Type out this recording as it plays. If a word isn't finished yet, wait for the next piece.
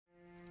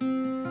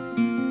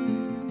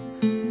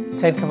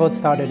Ten Kavod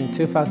started in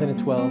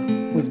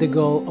 2012 with the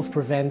goal of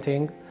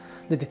preventing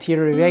the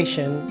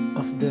deterioration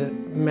of the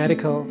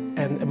medical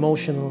and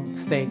emotional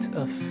state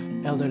of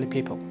elderly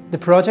people. The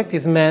project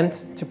is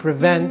meant to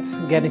prevent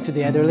getting to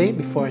the elderly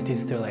before it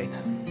is too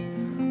late.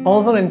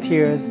 All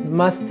volunteers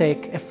must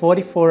take a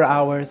 44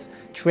 hours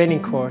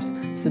training course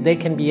so they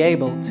can be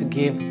able to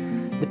give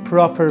the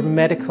proper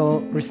medical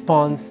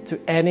response to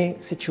any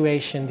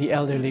situation the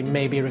elderly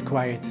may be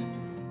required.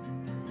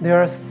 There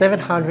are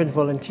 700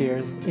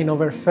 volunteers in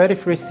over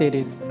 33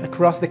 cities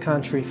across the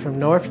country from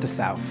north to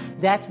south.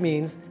 That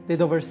means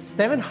that over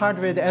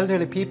 700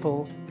 elderly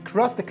people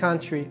across the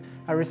country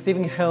are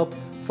receiving help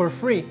for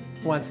free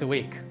once a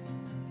week.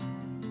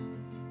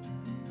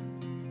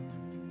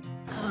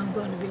 I'm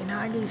going to be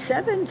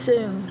 97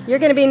 soon. You're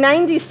going to be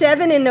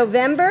 97 in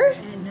November?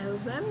 In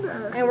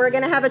November. And we're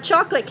going to have a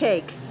chocolate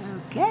cake.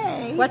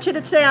 Okay. What should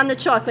it say on the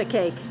chocolate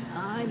cake?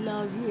 I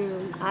love you.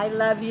 I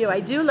love you. I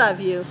do love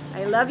you.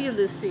 I love you,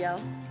 Lucille.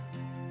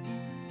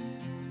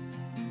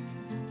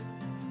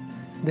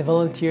 The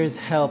volunteers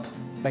help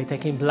by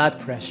taking blood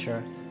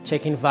pressure,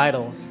 checking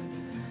vitals,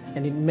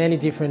 and in many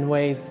different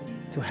ways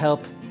to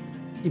help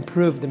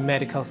improve the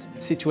medical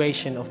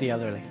situation of the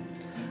elderly.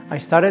 I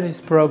started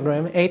this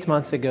program 8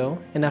 months ago,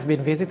 and I've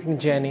been visiting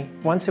Jenny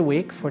once a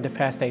week for the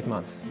past 8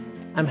 months.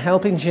 I'm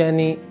helping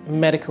Jenny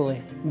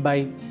medically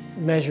by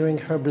measuring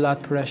her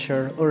blood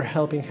pressure or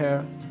helping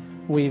her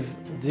with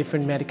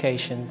different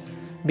medications,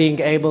 being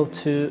able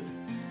to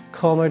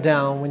calm her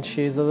down when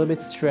she is a little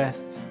bit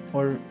stressed,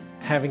 or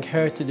having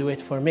her to do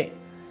it for me.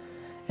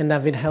 And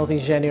I've been helping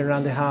Jenny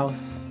around the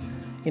house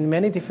in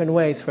many different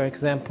ways, for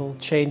example,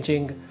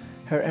 changing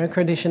her air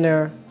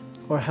conditioner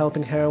or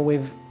helping her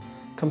with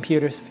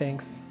computer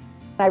things.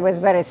 I was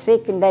very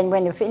sick, and then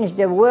when we finished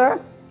the war,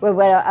 we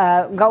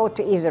will go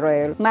to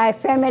Israel. My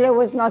family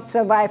was not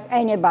survive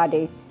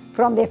anybody.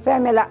 From the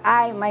family,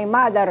 my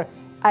mother,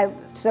 I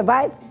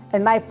survived,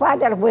 and my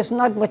father was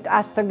not with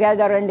us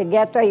together in the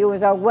ghetto. He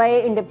was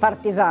away in the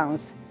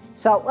partisans.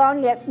 So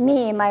only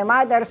me and my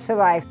mother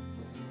survived.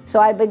 So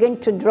I began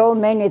to draw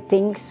many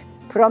things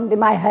from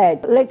my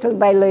head. Little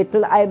by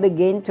little, I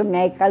began to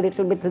make a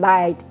little bit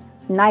light,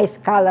 nice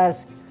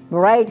colors,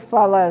 bright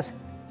colors.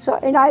 So,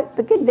 and I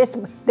began,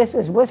 this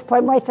was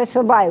for my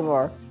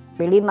survivor.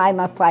 Believe me, I'm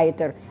a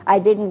fighter. I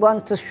didn't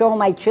want to show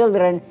my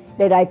children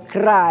that I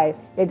cry,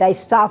 that I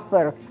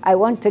suffer. I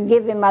want to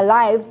give them a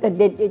life that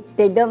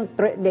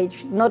they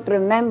should not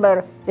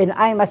remember that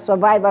I'm a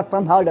survivor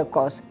from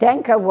Holocaust.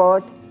 Ten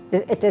Kavod,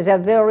 it is a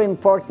very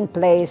important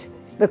place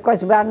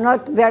because we are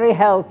not very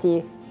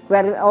healthy.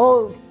 We're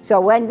old.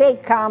 So when they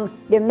come,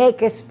 they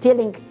make us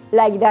feeling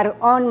like they're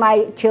on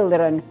my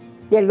children.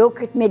 They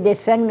look at me, they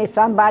send me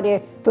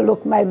somebody to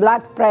look my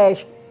blood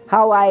pressure,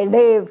 how I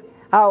live,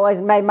 how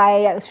was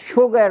my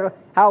sugar,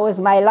 how was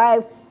my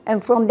life.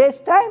 And from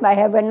this time, I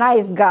have a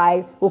nice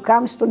guy who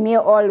comes to me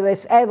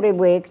always, every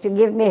week, to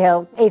give me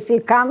help. If he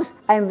comes,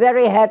 I'm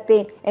very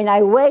happy, and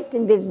I wait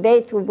in this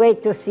day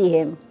to see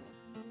him.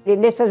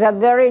 And this is a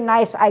very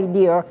nice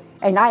idea,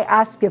 and I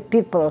ask you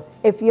people,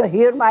 if you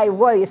hear my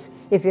voice,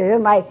 if you hear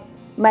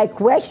my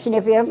question,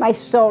 if you hear my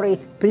story,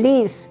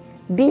 please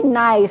be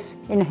nice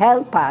and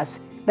help us,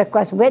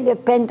 because we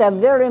depend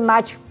very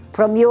much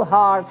from your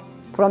heart,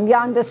 from your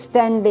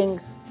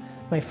understanding.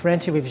 My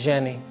friendship with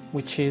Jenny,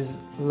 which is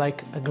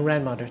like a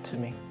grandmother to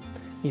me,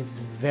 is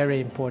very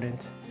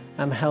important.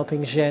 I'm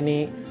helping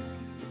Jenny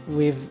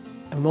with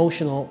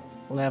emotional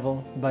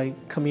level by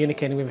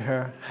communicating with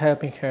her,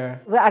 helping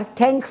her. We are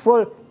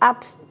thankful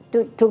up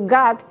to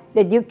God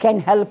that you can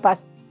help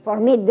us. For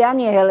me,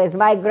 Daniel is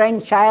my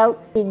grandchild.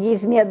 He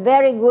gives me a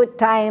very good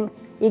time.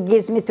 He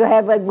gives me to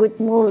have a good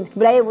mood,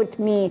 play with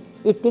me.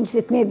 He thinks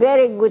it's me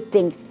very good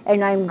things,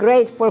 and I'm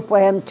grateful for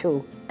him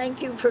too.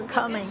 Thank you for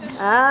coming.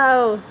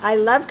 Oh, I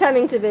love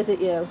coming to visit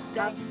you.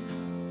 Thank you.